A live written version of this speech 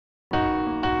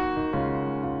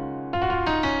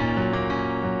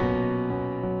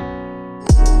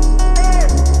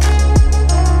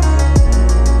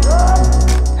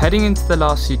Heading into the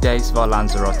last few days of our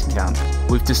Lanzarote camp,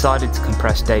 we've decided to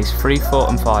compress days 3, 4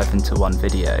 and 5 into one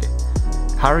video.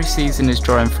 Harry's season is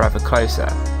drawing forever closer,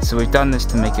 so we've done this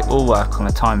to make it all work on a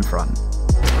time front.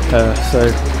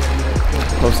 So,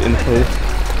 I was in here,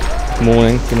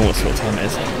 morning, don't know what sort of time it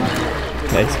is,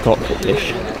 8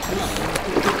 o'clock-ish.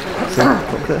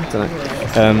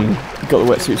 Got the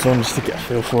wetsuits on just to get a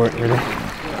feel for it, really.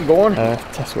 Go on.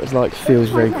 Test what it's like. Feels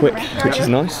very quick, which is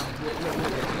nice.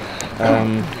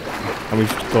 And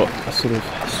we've got a sort of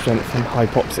strength and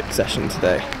hypoxic session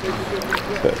today.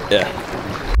 But yeah.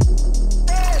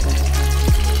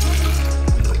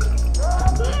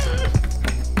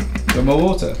 Got more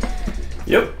water?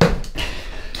 Yep.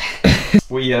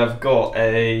 We have got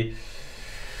a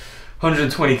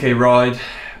 120k ride.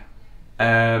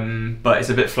 But it's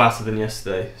a bit flatter than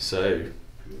yesterday, so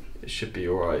it should be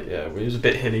alright. Yeah, it was a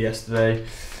bit hilly yesterday,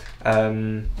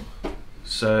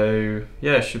 so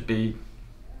yeah, it should be,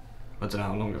 I don't know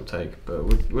how long it'll take, but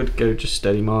we'd go just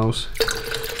steady miles.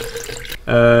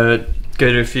 Go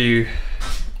to a few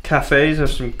cafes, have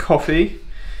some coffee.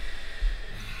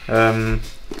 Like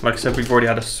I said, we've already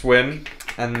had a swim,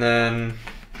 and then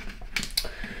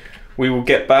we will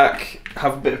get back,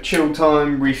 have a bit of chill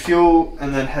time, refuel,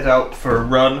 and then head out for a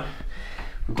run.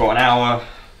 We've got an hour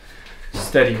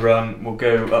steady run. We'll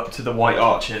go up to the White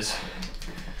Arches.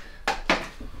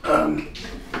 And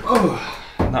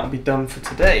that'll be done for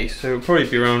today. So it'll probably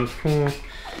be around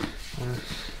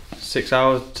 6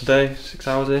 hours today, 6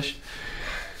 hours-ish.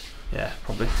 Yeah,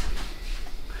 probably.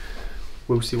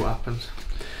 We'll see what happens.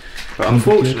 But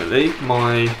unfortunately,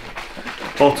 my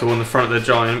bottle on the front of the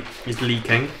Giant is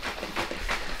leaking.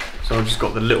 So I've just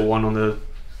got the little one on the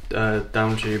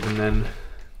down tube, and then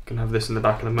can have this in the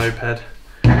back of the moped.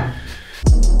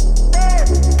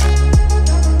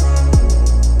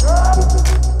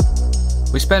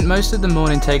 We spent most of the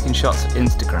morning taking shots of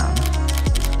Instagram.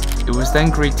 It was then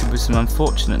greeted with some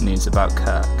unfortunate news about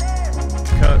Kirk.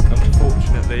 Kirk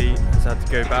unfortunately has had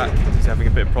to go back. He's having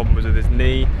a bit of problems with his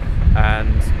knee,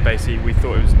 and basically we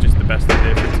thought it was just the best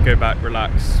idea for him to go back,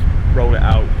 relax, roll it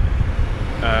out,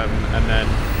 and then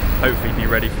hopefully be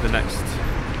ready for the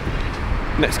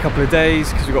next couple of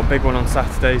days, because we've got a big one on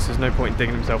Saturday, so there's no point in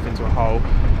digging himself into a hole.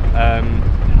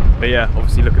 But yeah,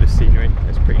 obviously look at the scenery,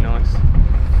 it's pretty nice.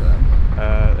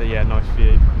 Yeah, nice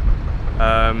view.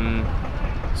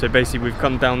 So basically we've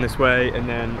come down this way, and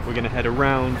then we're going to head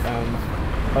around and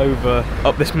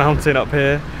up this mountain up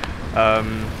here.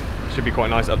 Should be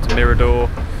quite nice, up to Mirador,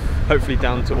 hopefully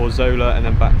down to Orzola, and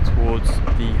then back towards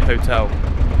the hotel.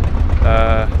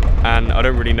 And I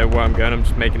don't really know where I'm going, I'm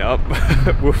just making it up.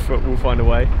 we'll find a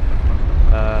way.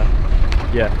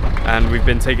 Yeah, and we've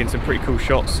been taking some pretty cool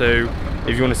shots, so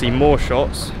if you want to see more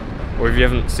shots, or if you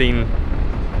haven't seen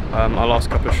our last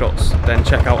couple of shots, then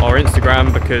check out our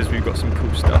Instagram, because we've got some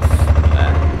cool stuff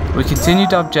there. We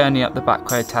continued our journey up the back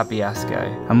way of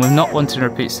Tabiasco, and with not wanting to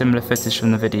repeat similar footage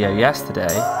from the video yesterday,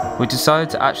 we decided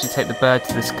to actually take the bird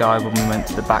to the sky when we went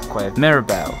to the back way of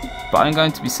Mirabel. But I'm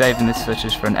going to be saving this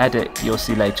footage for an edit you'll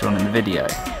see later on in the video.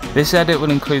 This edit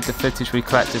will include the footage we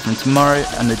collected from tomorrow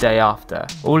and the day after,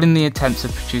 all in the attempts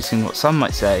of producing what some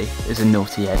might say is a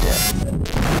naughty edit.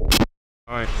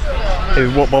 Alright,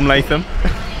 here's What Bomb Latham.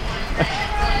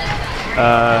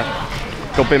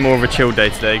 Got a bit more of a chill day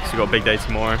today because we've got a big day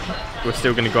tomorrow. We're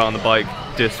still going to go out on the bike,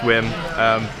 do a swim,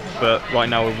 but right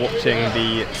now we're watching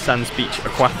the Sands Beach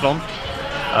Aquathlon.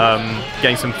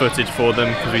 Getting some footage for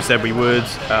them because we said we would,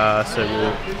 so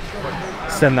we'll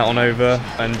send that on over,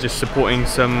 and just supporting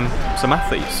some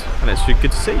athletes, and it's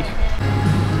good to see.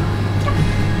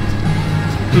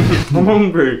 I'm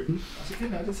hungry. I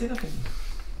didn't say nothing.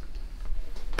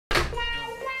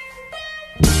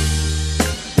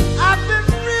 I've been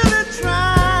really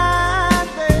trying,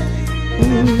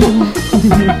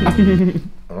 baby.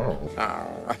 Oh.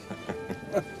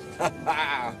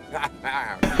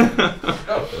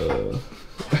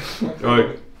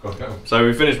 Right, so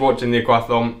we finished watching the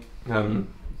aquathlon. It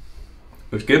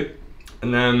was good,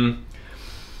 and then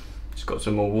just got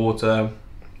some more water,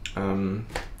 some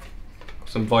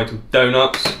Vital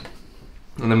donuts,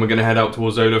 and then we're going to head out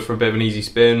towards Zola for a bit of an easy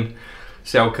spin,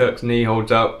 see how Kirk's knee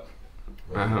holds up,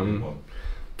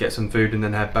 get some food, and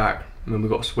then head back, and then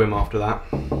we've got a swim after that.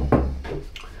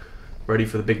 Ready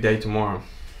for the big day tomorrow.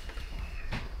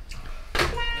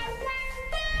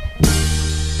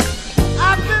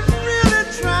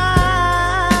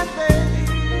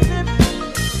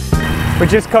 We're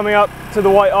just coming up to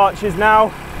the White Arches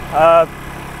now.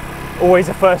 Always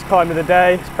the first climb of the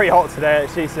day. It's pretty hot today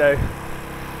actually, so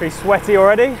pretty sweaty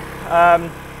already.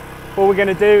 What we're going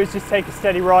to do is just take a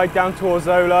steady ride down towards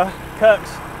Zola.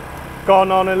 Kirk's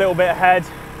gone on a little bit ahead,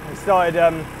 He started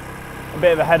a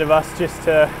bit ahead of us just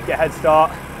to get a head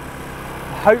start.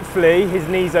 Hopefully his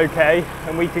knee's okay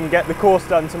and we can get the course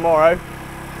done tomorrow,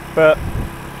 but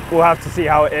we'll have to see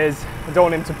how it is. I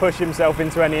don't want him to push himself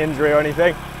into any injury or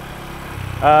anything.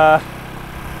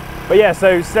 But yeah,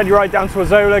 so steady ride down to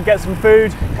Ozola, get some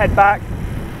food, head back.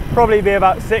 Probably be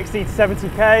about 60 to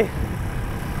 70k,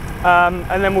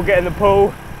 and then we'll get in the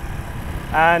pool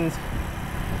and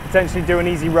potentially do an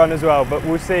easy run as well. But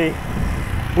we'll see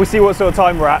what sort of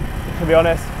time we're at, to be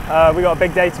honest. We got a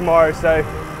big day tomorrow, so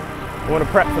we want to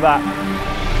prep for that.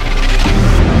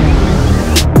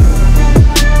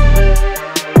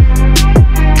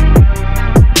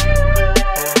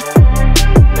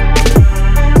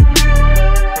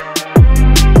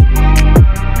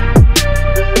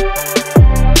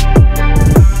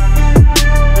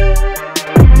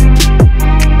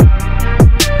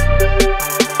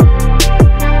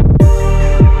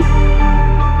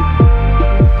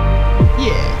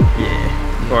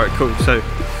 Cool, so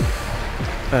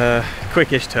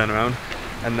quickish turnaround,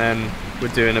 and then we're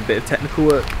doing a bit of technical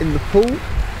work in the pool.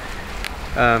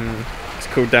 It's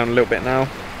cooled down a little bit now,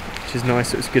 which is nice.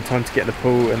 So it's a good time to get in the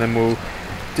pool, and then we'll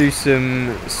do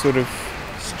some sort of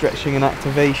stretching and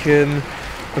activation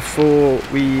before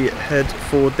we head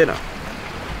for dinner.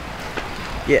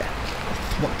 Yeah.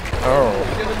 Oh.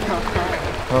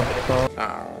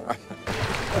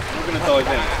 We're gonna dive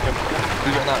in.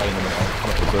 You got that in a minute. I'm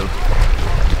up to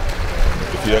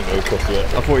if you don't go across it.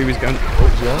 I thought he was going. Oh,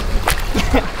 yeah.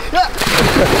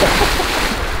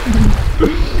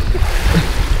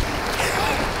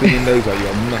 He knows that you're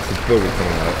a massive bully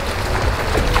coming out.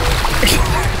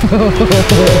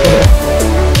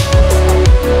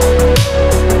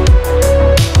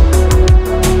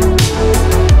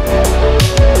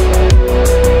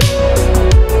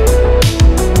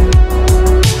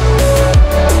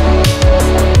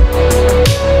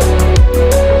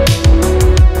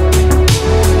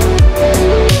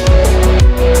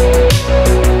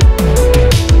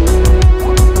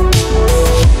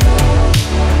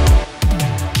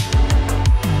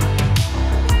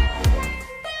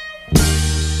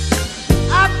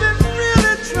 I've been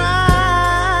really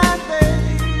trying,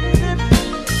 baby,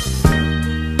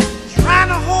 trying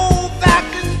to hold back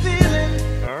this feeling.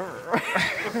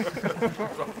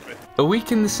 A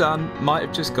week in the sun might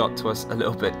have just got to us a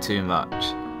little bit too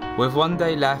much. With one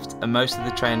day left and most of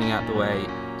the training out the way,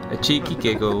 a cheeky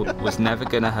giggle was never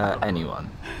going to hurt anyone.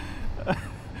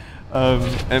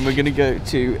 And we're gonna go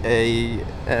to a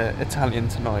Italian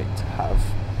tonight to have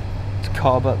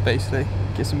carb up, basically.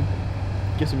 Get some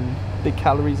big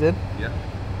calories in. Yeah.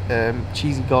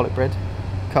 Cheesy garlic bread,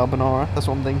 carbonara. That's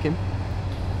what I'm thinking.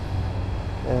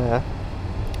 And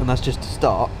that's just to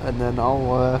start, and then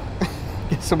I'll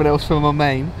get something else for my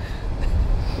main.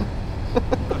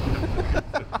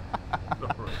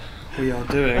 We are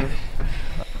doing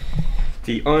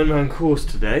the Ironman course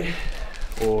today,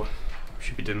 or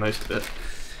should be doing most of it.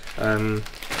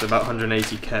 It's about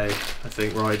 180k, I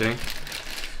think, riding.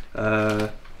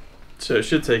 So it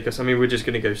should take us, I mean, we're just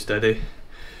going to go steady.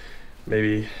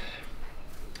 Maybe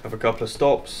have a couple of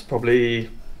stops,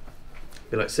 probably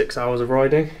be like 6 hours of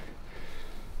riding.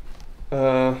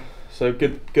 So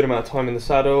good amount of time in the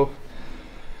saddle.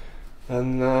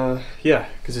 And yeah,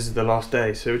 because this is the last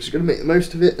day, so we're just going to make the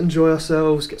most of it, enjoy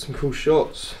ourselves, get some cool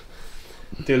shots,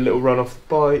 do a little run off the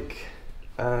bike.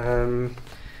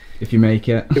 If you make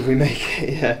it. If we make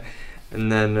it, yeah.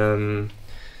 And then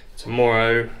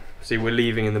tomorrow, see, we're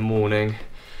leaving in the morning,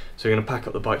 so we're going to pack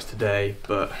up the bikes today,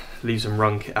 but leave some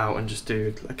run kit out and just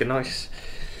do like a nice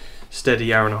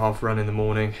steady hour-and-a-half run in the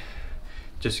morning.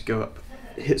 Just go up,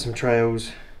 hit some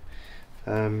trails,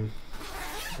 and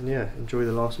yeah, enjoy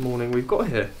the last morning we've got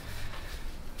here.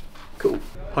 Cool.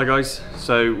 Hi guys,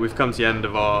 so we've come to the end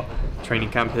of our training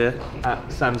camp here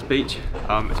at Sands Beach.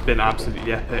 It's been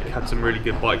absolutely epic, had some really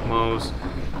good bike miles,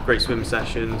 great swim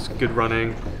sessions, good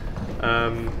running.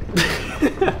 And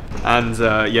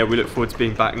yeah, we look forward to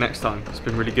being back next time. It's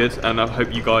been really good, and I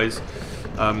hope you guys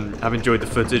have enjoyed the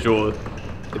footage, or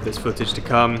if there's footage to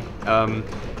come.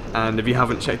 And if you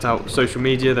haven't checked out social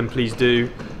media, then please do,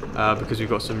 because we've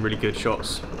got some really good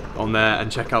shots on there, and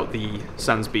check out the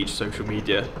Sands Beach social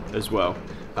media as well.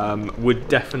 Would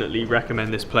definitely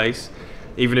recommend this place,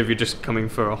 even if you're just coming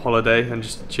for a holiday and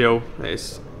just chill.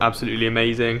 It's absolutely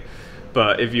amazing.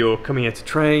 But if you're coming here to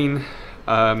train,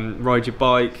 ride your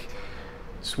bike,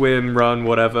 swim, run,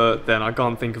 whatever, then I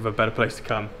can't think of a better place to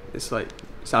come. It's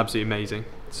absolutely amazing.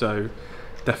 So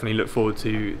definitely look forward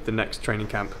to the next training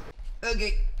camp.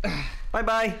 Okay. Bye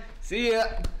bye. See ya.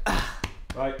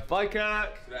 Right. Bye,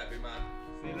 Kirk. That'd be man.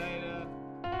 See you later.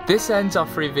 This ends our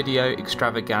free video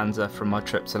extravaganza from my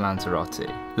trip to Lanzarote.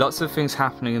 Lots of things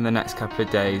happening in the next couple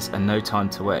of days and no time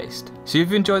to waste. So if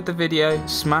you've enjoyed the video,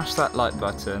 smash that like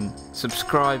button,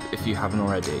 subscribe if you haven't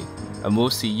already, and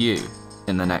we'll see you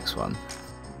in the next one.